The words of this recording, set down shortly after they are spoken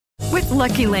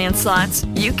Lucky Land Slots,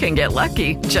 you can get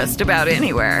lucky just about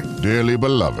anywhere. Dearly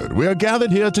beloved, we are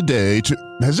gathered here today to...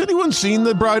 Has anyone seen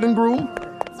the bride and groom?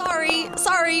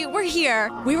 Sorry, we're here.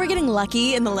 We were getting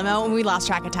lucky in the limo and we lost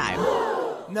track of time.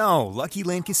 No, Lucky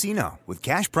Land Casino, with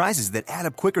cash prizes that add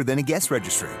up quicker than a guest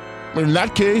registry. In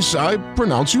that case, I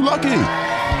pronounce you lucky.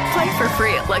 Play for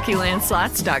free at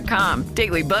LuckyLandSlots.com.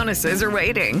 Daily bonuses are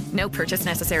waiting. No purchase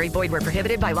necessary. Void where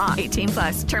prohibited by law.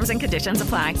 18+. Terms and conditions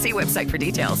apply. See website for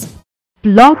details.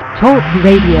 Blog Talk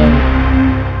Radio.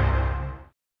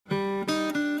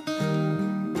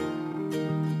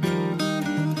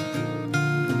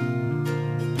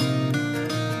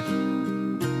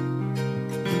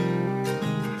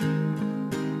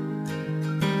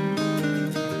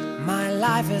 My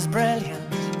life is brilliant.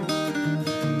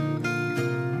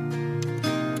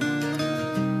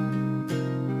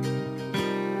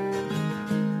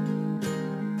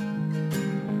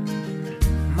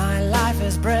 My life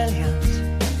is brilliant.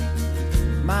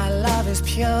 My love is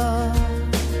pure.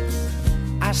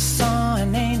 I saw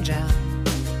an angel,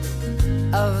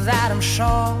 of that I'm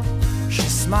sure. She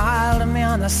smiled at me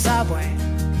on the subway.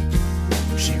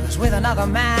 She was with another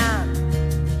man,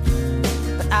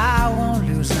 but I won't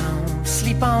lose no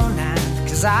sleep on that,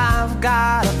 'cause I've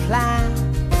got a plan.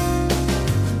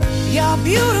 You're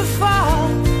beautiful.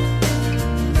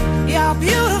 You're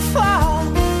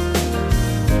beautiful.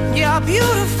 You're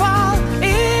beautiful.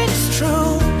 It's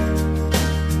true.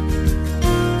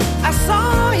 I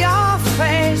saw your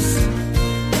face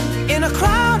in a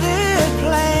crowded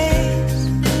place,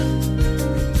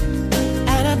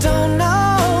 and I don't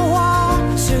know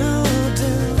what to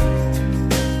do,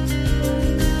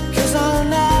 'cause I'll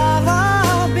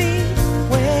never be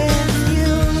with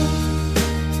you.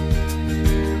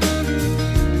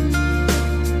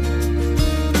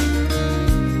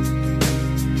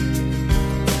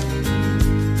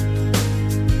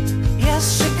 Yes,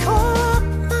 she caught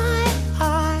my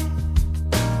eye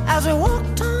as we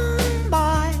walked on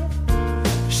by.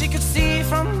 She could see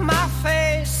from my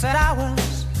face that I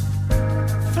was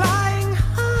flying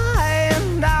high,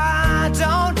 and I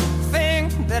don't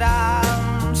think that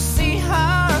I'll see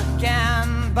her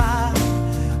again, but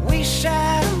we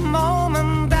shared a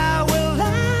moment that will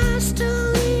last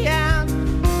till the end.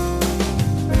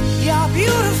 You're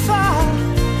beautiful.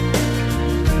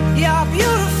 You're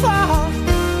beautiful.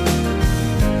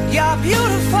 You're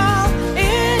beautiful.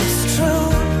 It's true.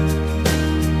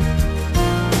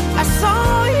 I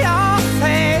saw your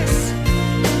face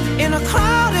in a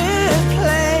crowded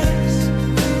place,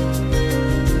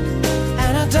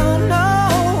 and I don't know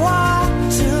what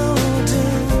to do,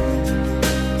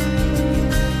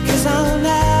 'cause I'll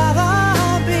never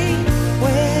be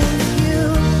with you.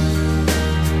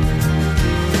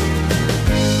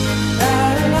 La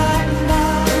la la, la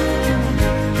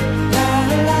la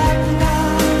la,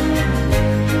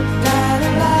 la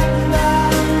la la la.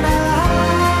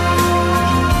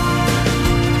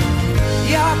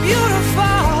 You're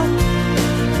beautiful.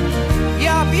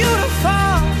 You're beautiful.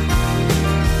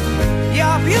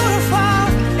 You're beautiful.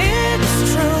 It's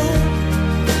true.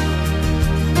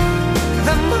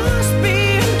 There must be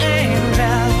an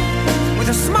angel with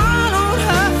a smile on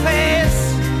her face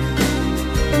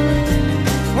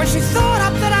when she thought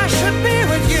up that I should be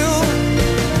with you.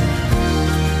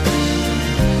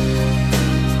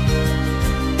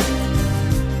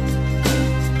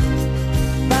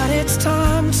 But it's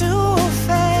time to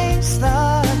face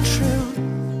the truth.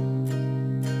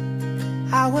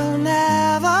 I will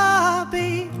never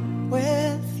be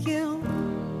with you.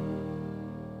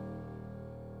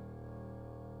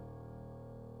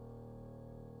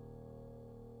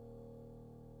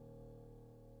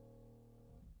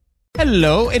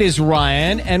 Hello, it is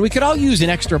Ryan, and we could all use an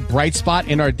extra bright spot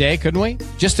in our day, couldn't we?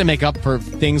 Just to make up for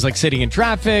things like sitting in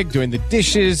traffic, doing the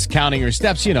dishes, counting your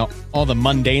steps, you know, all the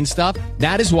mundane stuff.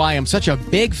 That is why I'm such a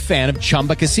big fan of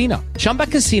Chumba Casino. Chumba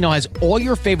Casino has all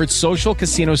your favorite social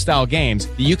casino-style games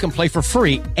that you can play for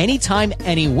free anytime,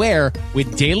 anywhere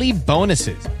with daily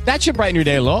bonuses. That should brighten your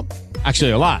day a little.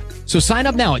 Actually, a lot. So sign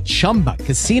up now at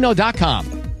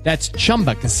ChumbaCasino.com. That's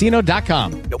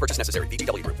ChumbaCasino.com. No purchase necessary.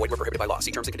 VGW Group. Void where prohibited by law. See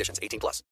terms and conditions. 18+.